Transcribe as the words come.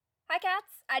Hi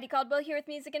cats! Ida Caldwell here with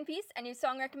Music and Peace and your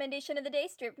song recommendation of the day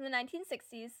straight from the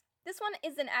 1960s. This one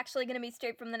isn't actually going to be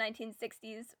straight from the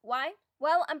 1960s. Why?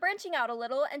 Well, I'm branching out a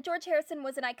little, and George Harrison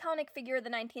was an iconic figure of the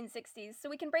 1960s, so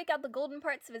we can break out the golden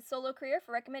parts of his solo career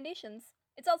for recommendations.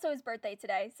 It's also his birthday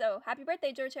today, so happy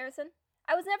birthday, George Harrison.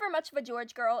 I was never much of a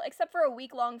George girl, except for a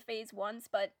week-long phase once,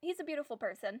 but he's a beautiful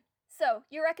person. So,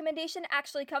 your recommendation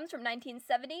actually comes from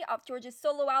 1970 off George's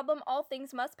solo album All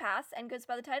Things Must Pass and goes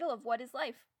by the title of What Is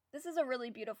Life. This is a really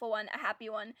beautiful one, a happy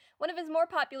one of his more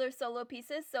popular solo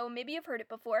pieces, so maybe you've heard it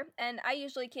before, and I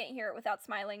usually can't hear it without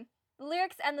smiling. The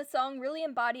lyrics and the song really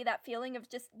embody that feeling of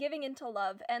just giving into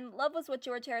love, and love was what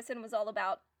George Harrison was all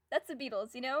about. That's the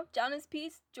Beatles, you know? John is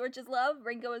peace, George is love,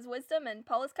 Ringo is wisdom, and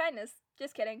Paul is kindness.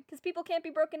 Just kidding, because people can't be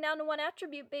broken down to one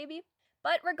attribute, baby.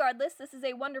 But regardless, this is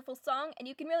a wonderful song, and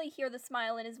you can really hear the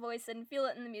smile in his voice and feel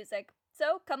it in the music.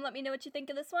 So, come let me know what you think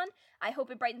of this one. I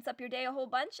hope it brightens up your day a whole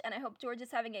bunch, and I hope George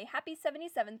is having a happy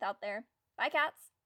 77th out there. Bye, cats!